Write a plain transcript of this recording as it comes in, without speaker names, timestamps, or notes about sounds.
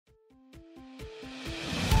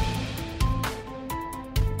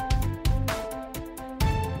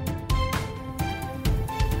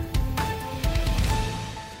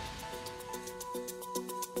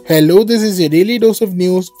Hello, this is your daily dose of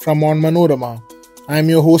news from Onmanorama. I am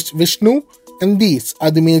your host Vishnu, and these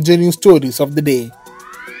are the major news stories of the day.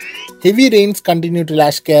 Heavy rains continue to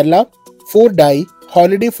lash Kerala. 4 die.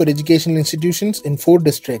 Holiday for educational institutions in 4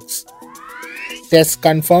 districts. Tests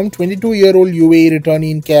confirmed 22-year-old UAE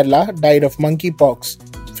returnee in Kerala died of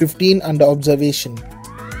monkeypox. 15 under observation.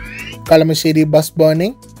 Kalamassery bus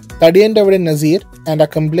burning. Thadiyandavade Nazir and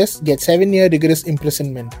accomplice get 7-year rigorous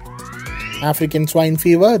imprisonment. African swine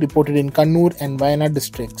fever reported in Kannur and Wayanad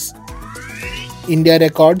districts. India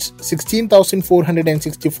records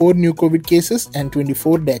 16,464 new COVID cases and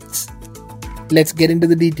 24 deaths. Let's get into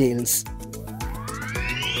the details.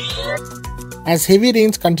 As heavy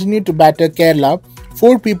rains continue to batter Kerala,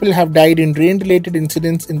 4 people have died in rain-related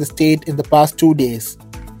incidents in the state in the past 2 days.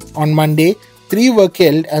 On Monday, 3 were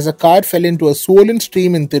killed as a car fell into a swollen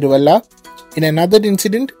stream in Tiruvalla. In another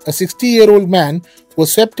incident, a 60-year-old man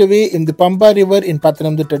was swept away in the Pamba River in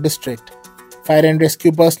Pathanamthitta district. Fire and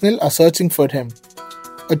rescue personnel are searching for him.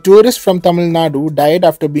 A tourist from Tamil Nadu died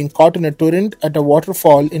after being caught in a torrent at a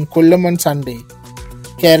waterfall in Kollam on Sunday.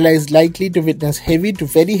 Kerala is likely to witness heavy to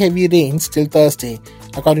very heavy rains till Thursday,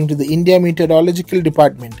 according to the India Meteorological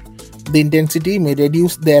Department. The intensity may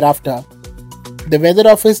reduce thereafter. The Weather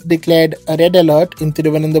Office declared a red alert in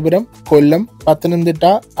Thiruvananthapuram, Kollam,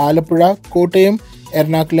 Pathanamthitta, Alappuzha, Kottayam,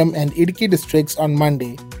 Ernakulam and Idukki districts on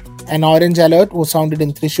Monday. An orange alert was sounded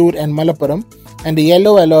in Thrissur and Malappuram and a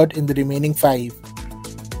yellow alert in the remaining 5.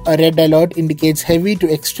 A red alert indicates heavy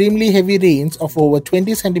to extremely heavy rains of over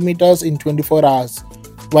 20 centimeters in 24 hours,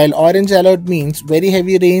 while orange alert means very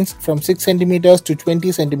heavy rains from 6 centimeters to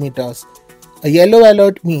 20 centimeters. A yellow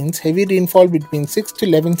alert means heavy rainfall between 6 to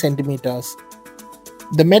 11 centimeters.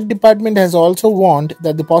 The Met Department has also warned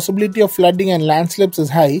that the possibility of flooding and landslips is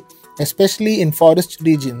high, especially in forest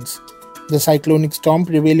regions. The cyclonic storm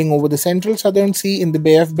prevailing over the central southern sea in the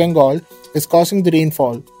Bay of Bengal is causing the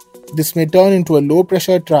rainfall. This may turn into a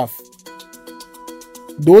low-pressure trough.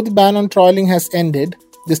 Though the ban on trawling has ended,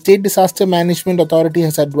 the State Disaster Management Authority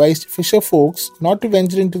has advised fisher folks not to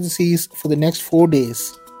venture into the seas for the next 4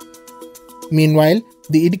 days. Meanwhile,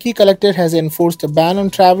 the Idukki collector has enforced a ban on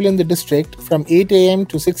travel in the district from 8 am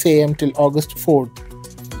to 6 am till August 4th.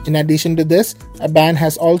 In addition to this, a ban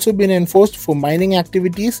has also been enforced for mining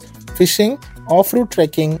activities, fishing, off-road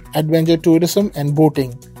trekking, adventure tourism and boating.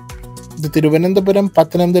 The Thiruvananthapuram,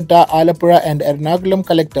 Pathanamthitta, Alappuzha and Ernakulam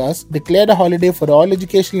collectors declared a holiday for all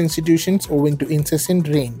educational institutions owing to incessant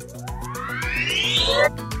rain.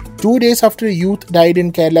 2 days after a youth died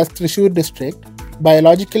in Kerala's Thrissur district,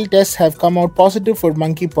 biological tests have come out positive for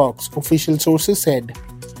monkeypox, official sources said.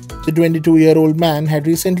 The 22-year-old man had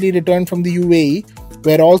recently returned from the UAE,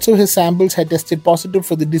 where also his samples had tested positive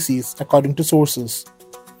for the disease, according to sources.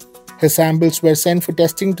 His samples were sent for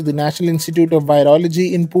testing to the National Institute of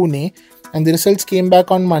Virology in Pune, and the results came back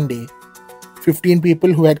on Monday. 15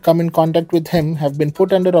 people who had come in contact with him have been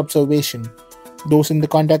put under observation. Those in the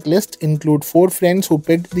contact list include 4 friends who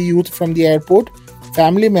picked the youth from the airport,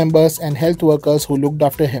 family members and health workers who looked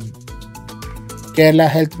after him. Kerala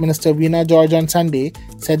Health Minister Veena George on Sunday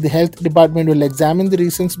said the health department will examine the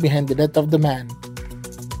reasons behind the death of the man.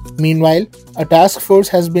 Meanwhile, a task force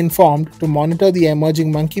has been formed to monitor the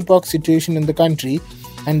emerging monkeypox situation in the country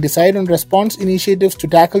and decide on response initiatives to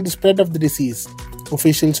tackle the spread of the disease,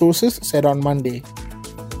 official sources said on Monday.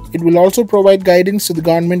 It will also provide guidance to the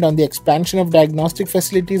government on the expansion of diagnostic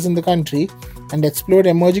facilities in the country and explore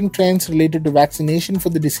emerging trends related to vaccination for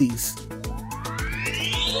the disease.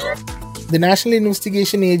 The National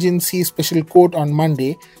Investigation Agency Special Court on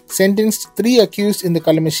Monday sentenced 3 accused in the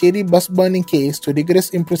Kalamassery bus burning case to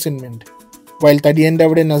rigorous imprisonment, while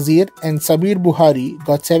Thadiyandavade Nazir and Sabir Buhari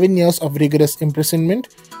got 7 years of rigorous imprisonment.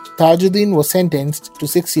 Tajuddin was sentenced to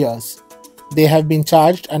 6 years. They have been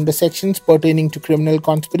charged under sections pertaining to criminal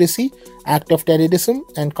conspiracy, act of terrorism,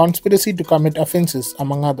 and conspiracy to commit offences,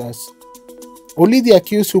 among others. Only the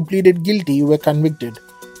accused who pleaded guilty were convicted.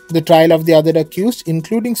 The trial of the other accused,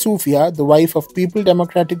 including Sufia, the wife of People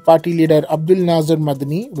Democratic Party leader Abdul Nasser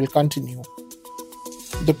Madani, will continue.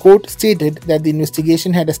 The court stated that the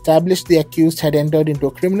investigation had established the accused had entered into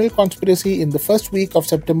a criminal conspiracy in the first week of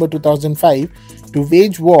September 2005 to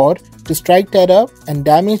wage war, to strike terror and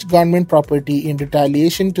damage government property in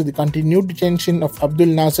retaliation to the continued detention of Abdul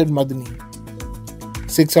Nasser Madani.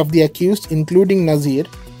 6 of the accused, including Nazir,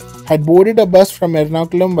 had boarded a bus from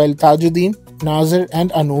Ernakulam while Tajuddin, Nazir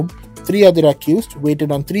and Anub, 3 other accused,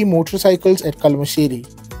 waited on 3 motorcycles at Kalamassery.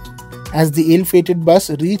 As the ill-fated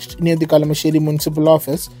bus reached near the Kalamassery municipal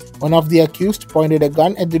office, one of the accused pointed a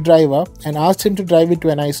gun at the driver and asked him to drive it to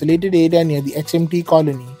an isolated area near the HMT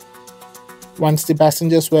colony. Once the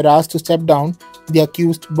passengers were asked to step down, the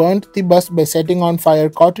accused burnt the bus by setting on fire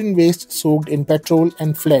cotton waste soaked in petrol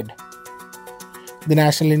and fled. The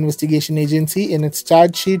National Investigation Agency, in its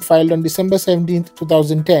charge sheet filed on December 17,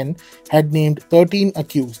 2010, had named 13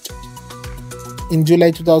 accused. In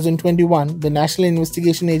July 2021, the National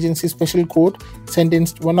Investigation Agency Special Court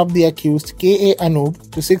sentenced one of the accused, K.A.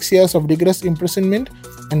 Anup, to 6 years of rigorous imprisonment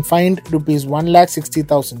and fined Rs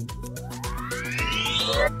 1,60,000.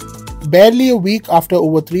 Barely a week after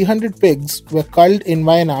over 300 pigs were culled in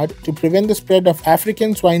Wayanad to prevent the spread of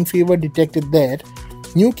African swine fever detected there,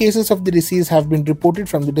 new cases of the disease have been reported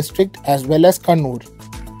from the district as well as Kannur.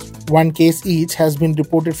 One case each has been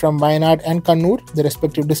reported from Wayanad and Kannur, the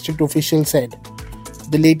respective district officials said.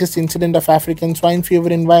 The latest incident of African swine fever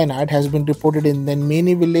in Wayanad has been reported in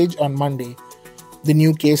Nenmeni village on Monday. The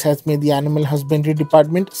new case has made the Animal Husbandry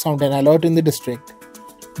Department sound an alert in the district.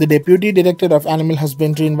 The Deputy Director of Animal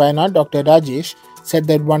Husbandry in Wayanad, Dr. Rajesh, said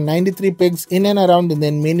that 193 pigs in and around the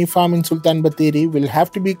Nenmeni farm in Sultan Bateri will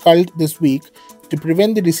have to be culled this week to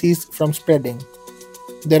prevent the disease from spreading.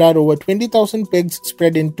 There are over 20,000 pigs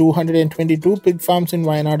spread in 222 pig farms in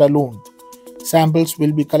Wayanad alone. Samples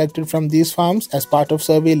will be collected from these farms as part of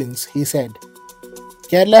surveillance, he said.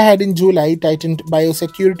 Kerala had in July tightened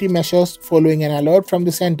biosecurity measures following an alert from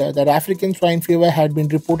the centre that African swine fever had been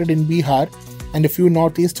reported in Bihar and a few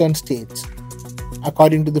northeastern states.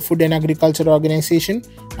 According to the Food and Agriculture Organization,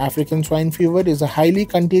 African swine fever is a highly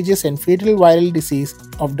contagious and fatal viral disease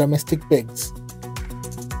of domestic pigs.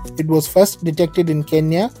 It was first detected in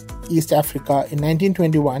Kenya, East Africa in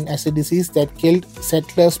 1921 as a disease that killed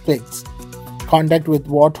settlers' pigs. Contact with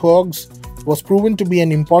warthogs was proven to be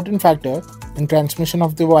an important factor in transmission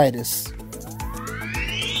of the virus.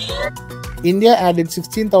 India added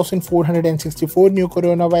 16,464 new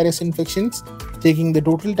coronavirus infections, taking the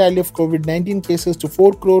total tally of COVID-19 cases to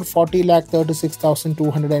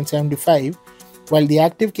 4,40,36,275, while the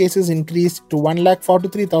active cases increased to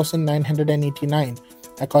 1,43,989,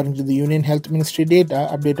 according to the Union Health Ministry data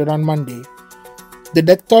updated on Monday. The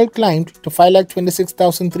death toll climbed to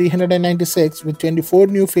 5,26,396 with 24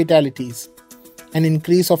 new fatalities. An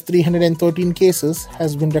increase of 313 cases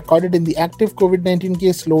has been recorded in the active COVID-19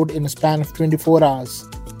 case load in a span of 24 hours.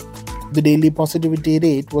 The daily positivity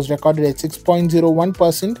rate was recorded at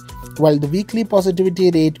 6.01%, while the weekly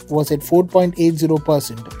positivity rate was at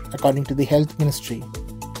 4.80%, according to the Health Ministry.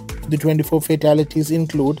 The 24 fatalities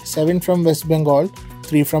include 7 from West Bengal,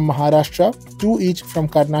 3 from Maharashtra, 2 each from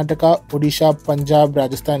Karnataka, Odisha, Punjab,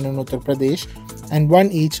 Rajasthan and Uttar Pradesh, and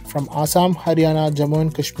 1 each from Assam, Haryana, Jammu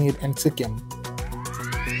and Kashmir and Sikkim.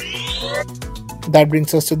 That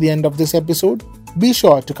brings us to the end of this episode. Be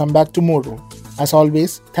sure to come back tomorrow. As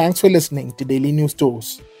always, thanks for listening to Daily News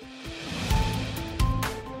Dose.